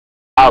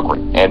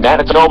Calgary. And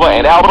Manitoba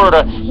and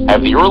Alberta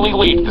have the early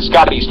lead. The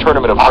Scotties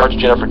Tournament of Hearts,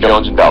 Jennifer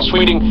Jones and Val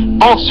Sweeting,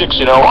 both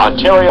 6-0.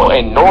 Ontario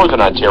and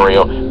Northern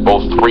Ontario,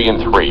 both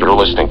 3-3. You're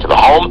listening to the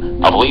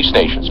home of Leafs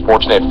Nation,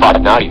 Sportsnet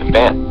 590, The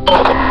Fan.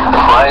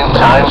 Prime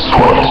Time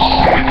Sports.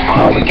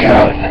 On the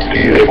count,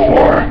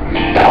 4.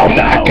 Now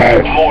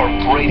knockout. More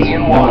Brady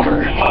and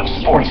Walker on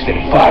Sportsnet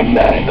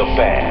 590, The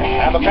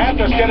Fan. And the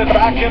Panthers get it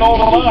back in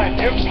over the line.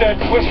 Hipstead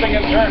twisting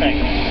and turning.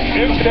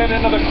 Hipstead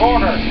into the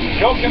corner.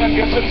 Jokinen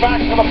gets it back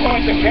to the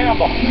point to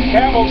Campbell.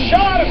 Campbell's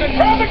shot is in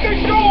traffic.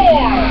 They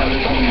score!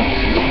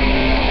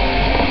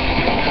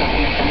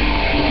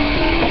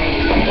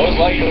 Those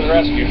late to the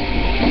rescue.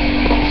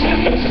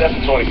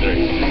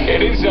 7:23.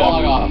 It is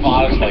long off,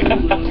 honestly.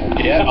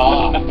 Get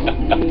off.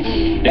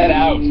 Get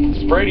out.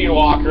 It's Brady and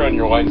Walker on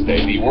your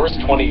Wednesday. The worst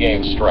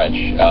 20-game stretch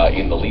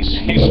in the Leafs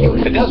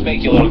history. It does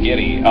make you a little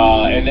giddy.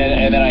 And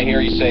then I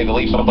hear you say the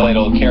Leafs will play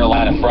to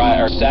Carolina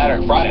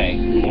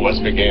Friday. Well, that's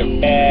a big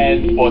game.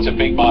 And it's a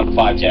big bottom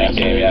 5 game.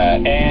 Yeah.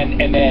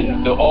 And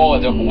then the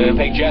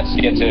Winnipeg Jets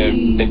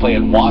they play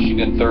in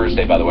Washington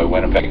Thursday. By the way,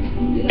 Winnipeg.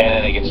 And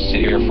then they get to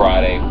sit here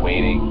Friday,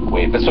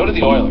 wait. But so did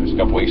the Oilers a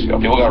couple weeks ago.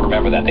 People got to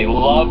remember that. They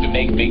love to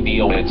make a big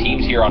deal when a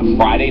team's here on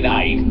Friday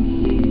night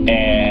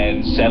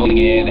and settling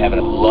in, having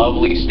a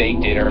lovely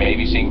steak dinner,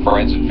 maybe seeing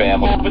friends and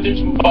family. But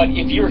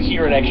if you're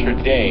here an extra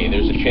day,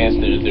 there's a chance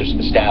there's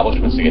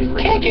establishments to get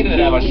free. You can't get into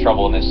that much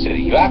trouble in this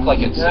city. You act like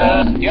it's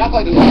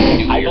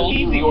I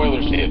believe the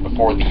Oilers did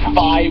before the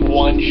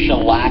 5-1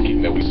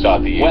 shellacking that we saw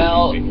at the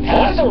Well,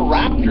 why the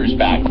Raptors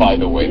back, by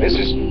the way? This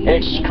is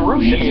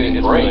excruciating.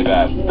 It's really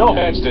bad. No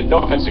offense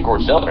to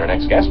Gord Stelling, our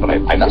next guest, but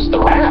I missed the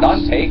Raps.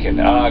 None taken.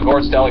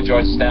 Gord Stelling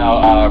joins us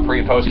now, pre-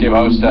 and post-game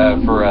host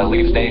for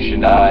Leafs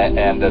Nation,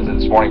 and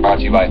this morning brought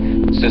to you by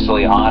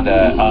Sicily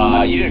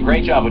Honda. You did a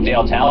great job with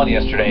Dale Talon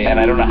yesterday, and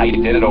I don't know how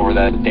you did it over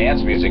the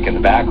dance music in the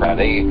background.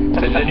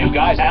 The new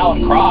guy,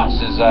 Alan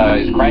Cross, is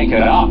cranking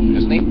it up,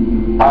 isn't he?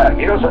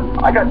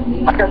 I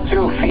got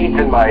 2 feet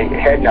in my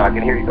head now. I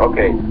can hear you.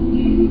 Okay.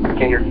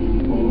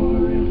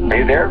 Are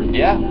you there?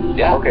 Yeah.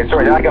 Okay,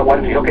 sorry, now I got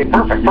 1 feet. Okay,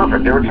 perfect.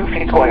 There were 2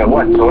 feeds going at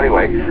once, so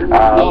anyway.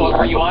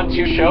 Were you on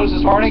 2 shows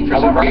this morning for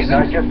some reason?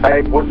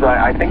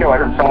 I think I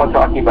heard someone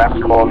talking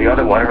basketball on the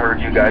other one. I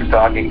heard you guys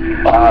talking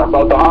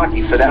about the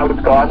hockey, so now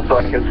it's gone, so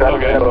I can settle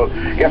in about...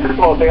 Yeah, first of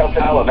all, Dale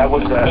Talon, that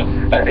was,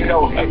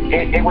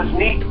 it was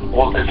neat.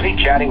 Well, it's neat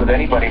chatting with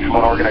anybody from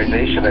an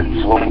organization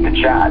that's willing to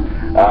chat,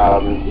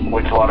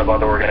 which a lot of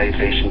other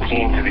organizations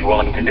seem to be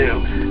willing to do.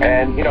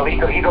 And,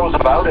 he goes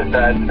about it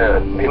that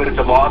it's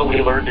a model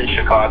he learned in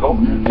Chicago,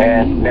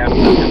 and now he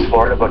lives in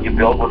Florida, but you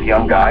build with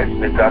young guys.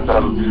 They've got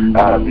some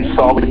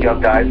solid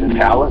young guys in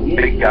talent,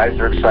 big guys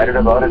are excited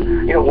about it.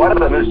 One of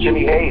them is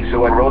Jimmy Hayes,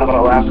 who I wrote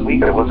about last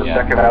week. It was a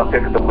second-round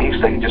pick of the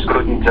Leafs that he just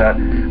couldn't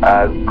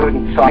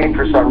sign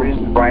for some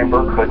reason. Brian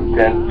Burke couldn't,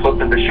 and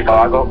flipped into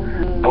Chicago.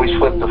 We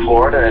flipped to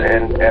Florida,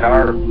 and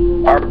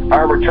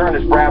our return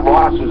is Brad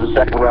Ross, who's a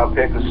second-round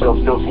pick, who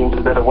still seems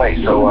a bit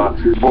away. So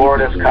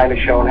Florida's kind of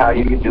shown how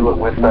you can do it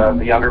with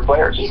the younger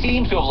players. He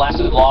seems to have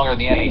lasted longer in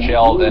the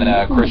NHL than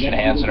Christian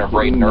Hansen or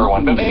Braden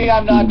Irwin, but maybe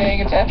I'm not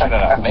paying attention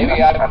enough.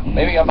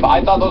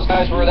 I thought those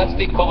guys that's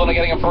the equivalent of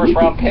getting a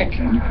first-round pick.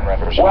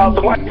 Well,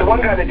 the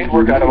one guy that did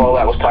work out of all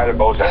that was Tyler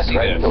Bozak, yes, he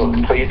right?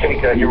 did. So you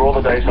take you roll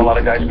the dice on a lot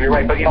of guys. But you're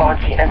right. But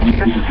and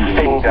this is the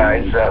thing,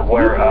 guys,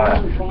 where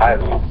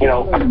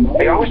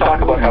they always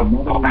talk about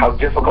how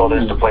difficult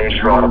it is to play in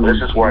Toronto.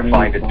 This is where I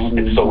find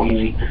it's so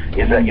easy.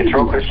 Is that you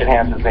throw Christian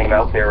Hansen's name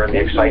out there and the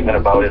excitement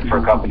about it for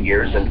a couple of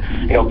years, and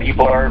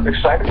people are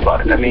excited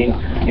about it. I mean,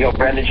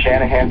 Brendan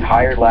Shanahan's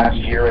hired last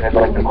year, and it's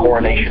like the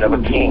coronation of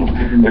a king.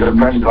 There's a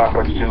press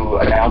conference to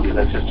announce an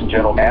assistant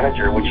general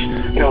manager, which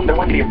there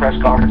wouldn't be a press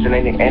conference in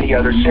any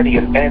other city,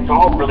 and it's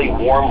all really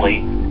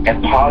warmly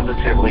and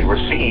positively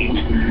received,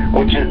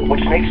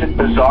 which makes it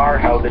bizarre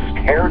how this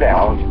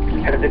teardown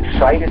has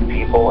excited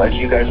people, as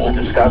you guys were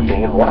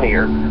discussing in one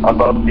ear,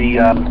 about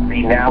the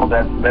now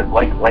that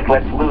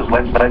let's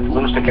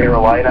lose to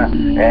Carolina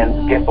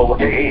and get below.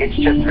 It's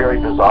just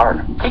very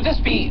bizarre. Could this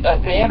be?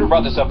 Andrew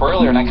brought this up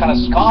earlier, and I kind of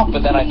scoffed,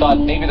 but then I thought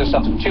maybe there's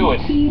something to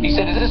it. He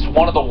said, "Is this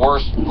one of the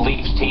worst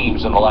Leafs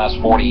teams in the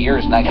last 40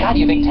 years?" And how do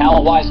you think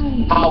talent-wise?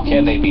 How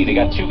can they be? They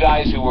got 2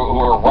 guys who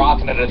were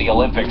rocking it at the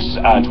Olympics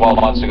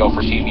 12 months ago for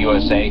Team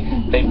USA.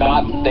 They've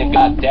got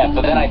depth.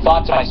 But then I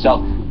thought to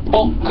myself,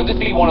 well, could this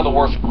be one of the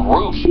worst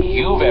groups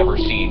you've ever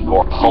seen,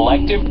 or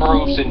collective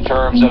groups in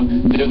terms of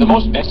the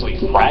most mentally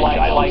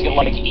fragile?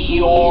 Like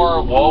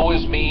Eeyore, woe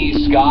is me,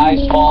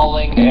 sky's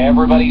falling,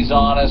 everybody's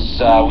on us.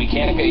 We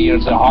can't.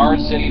 It's a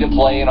hard city to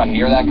play in. I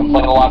hear that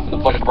complaint a lot from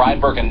the players. Brian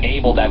Burke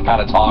enabled that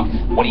kind of talk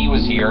when he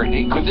was here.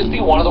 Could this be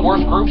one of the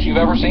worst groups you've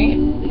ever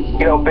seen?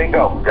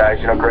 Bingo, guys.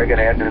 Greg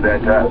and Andrew.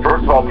 That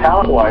first of all,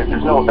 talent-wise,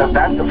 that's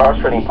the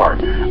frustrating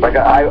part. Like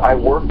I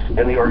worked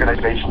in the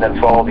organization, then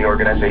followed the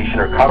organization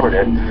or covered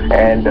it.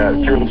 And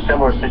during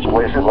similar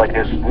situations like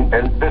this,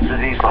 and this is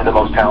easily the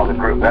most talented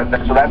group.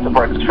 So that's the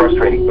part that's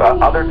frustrating.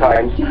 Other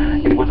times,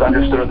 it was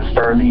understood at the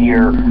start of the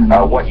year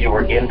what you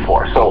were in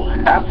for. So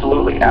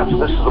absolutely,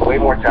 this is a way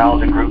more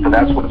talented group, and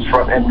that's what's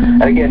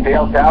and again,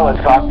 Dale Talon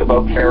talked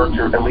about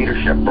character and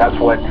leadership. That's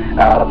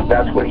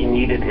what he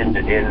needed in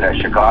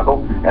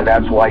Chicago, and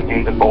that's why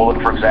David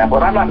Bolin, for example,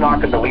 and I'm not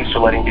knocking the Leafs for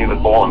letting David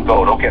Bolin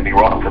go. Don't get me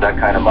wrong, for that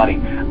kind of money,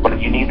 but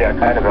you need that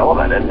kind of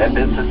element, and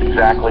this is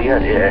exactly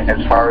it.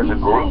 As far as a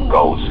group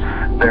goes,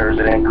 there's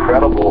an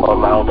incredible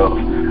amount of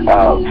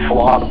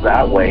flaws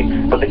that way.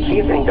 But the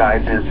key thing,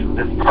 guys, is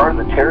part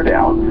of the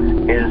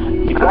teardown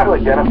is you've got to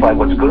identify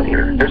what's good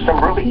here. There's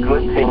some really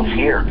good things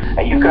here,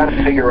 and you've got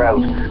to figure out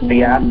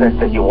the assets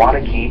that you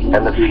want to keep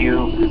and the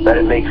few that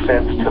it makes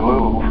sense to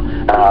move,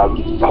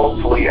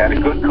 hopefully at a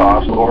good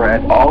cost or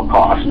at all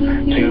costs,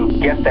 to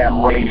get that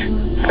right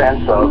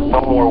sense of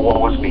no more woe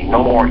was me,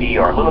 no more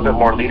ER, a little bit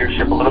more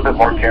leadership, a little bit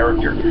more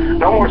character,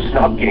 no more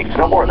snub gates,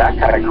 no more of that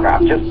kind of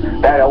crap. Just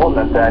that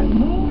element that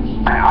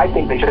I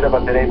think they should have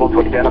been able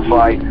to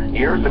identify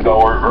years ago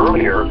or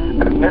earlier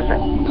that is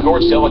missing.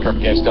 Gord Selleker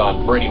guest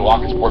on Brady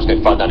Walker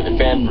Sportsnet 590 The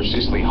Fan for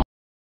Sicily.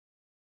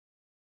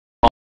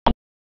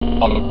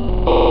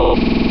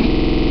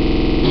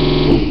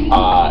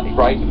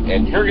 Right,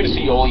 and you're going to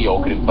see Olli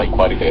Jokinen play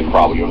quite a bit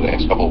probably over the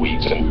next couple of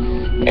weeks,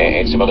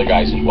 and some other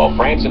guys as well.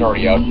 Franson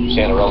already out,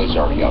 Santorelli's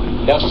already out.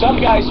 Now,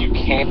 some guys you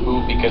can't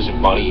move because of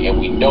money, and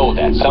we know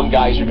that. Some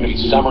guys are going to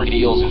be summer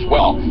deals as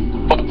well.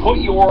 But put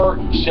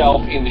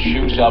yourself in the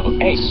shoes of,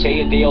 hey,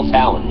 say a Dale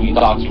Talon, we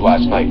talked to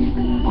last night.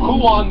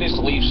 Who on this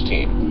Leafs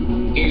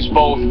team is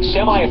both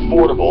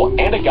semi-affordable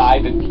and a guy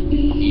that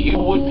you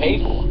would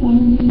pay for?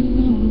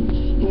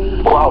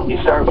 Well,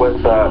 you start with,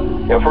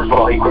 first of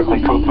all, he quickly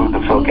poo-pooed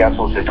the Phil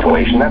Kessel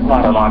situation. That's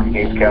not a knock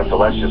against Kessel.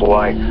 That's just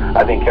why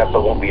I think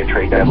Kessel won't be a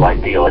trade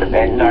deadline deal, and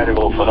neither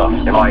will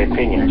Phaneuf, in my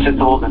opinion. It's just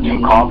a little bit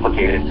too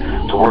complicated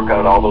to work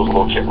out all those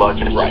little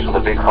chit-lunches with a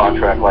big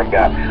contract like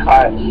that.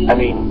 I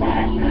mean,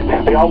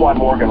 they all want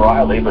Morgan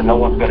Riley, but no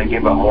one's going to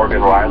give up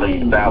Morgan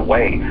Riley that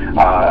way.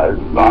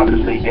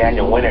 Obviously,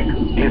 Daniel Winnick.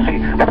 You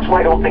see, that's why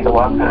I don't think a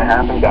lot's going to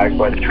happen, guys,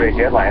 by the trade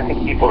deadline. I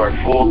think people are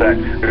fooled that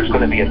there's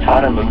going to be a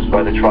ton of moves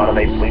by the Toronto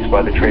Maple Leafs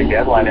by the trade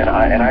deadline, and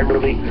I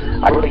really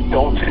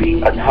don't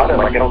see a ton of,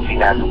 like, I don't see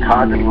Nathan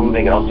Condrey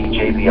moving, I don't see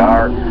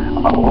JVR.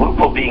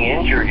 Lupo being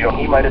injured,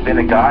 he might have been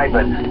a guy,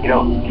 but,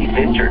 he's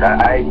injured.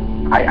 I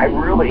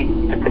really,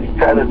 to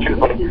tell the truth,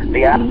 like,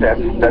 the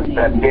assets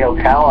that Dale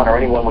Talon or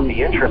anyone would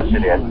be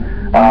interested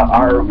in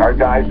are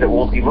guys that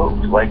won't be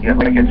moved. Like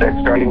I said,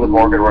 starting with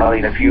Morgan Riley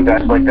and a few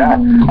guys like that.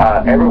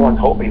 Everyone's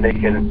hoping that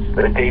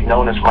Dave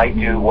Nonis might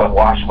do what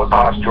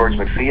cost George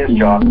McPhee's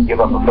job and give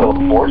up a Philip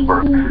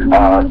Forsberg.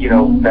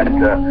 That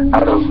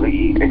out of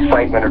the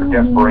excitement or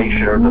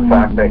desperation or the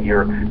fact that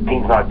your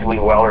team's not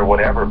doing well or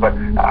whatever. But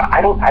I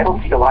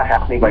don't see a lot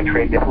happening by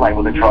trade deadline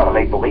with the Toronto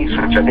Maple Leafs,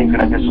 which I think is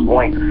going to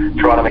disappoint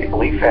Toronto Maple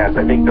Leaf fans.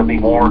 I think there'll be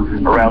more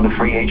around the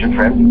free agent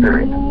frenzy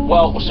period.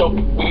 Well, so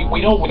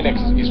we know Winnick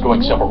is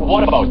going somewhere.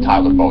 What about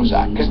Tyler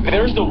Bozak? Because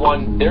there's the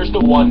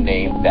one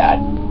name that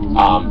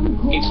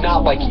it's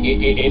not like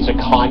it's a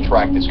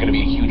contract that's going to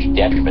be a huge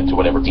detriment to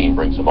whatever team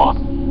brings him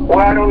on. Well,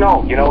 I don't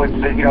know.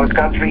 It's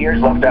got 3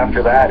 years left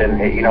after that,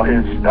 and his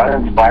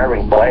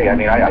uninspiring play. I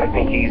mean, I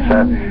think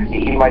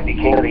he might be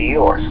king of the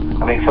Eeyores.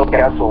 I mean, Phil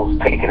Kessel's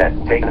taking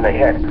the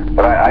hit,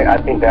 but I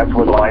think that's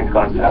where the line's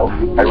gone south.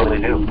 I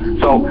really do.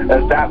 So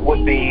that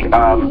would be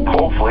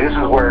hopefully this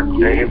is where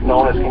if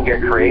Nonis can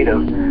get creative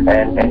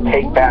and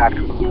take back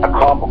a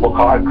comparable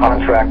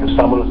contract of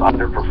someone who's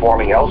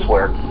underperforming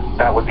elsewhere.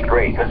 That would be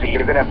great, because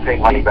you're going to have to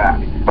take money back.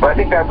 But I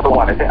think that's the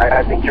one.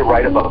 I think you're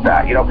right about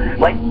that.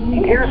 Like,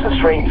 here's the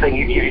strange thing.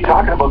 You're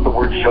talking about the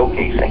word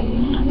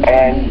showcasing.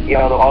 And,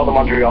 all the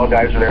Montreal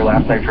guys were there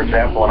last night, for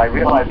example, and I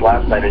realized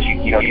last night as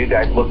you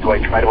guys look to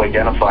try to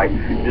identify,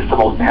 is this the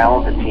most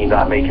talented team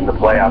not making the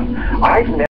playoffs? I've never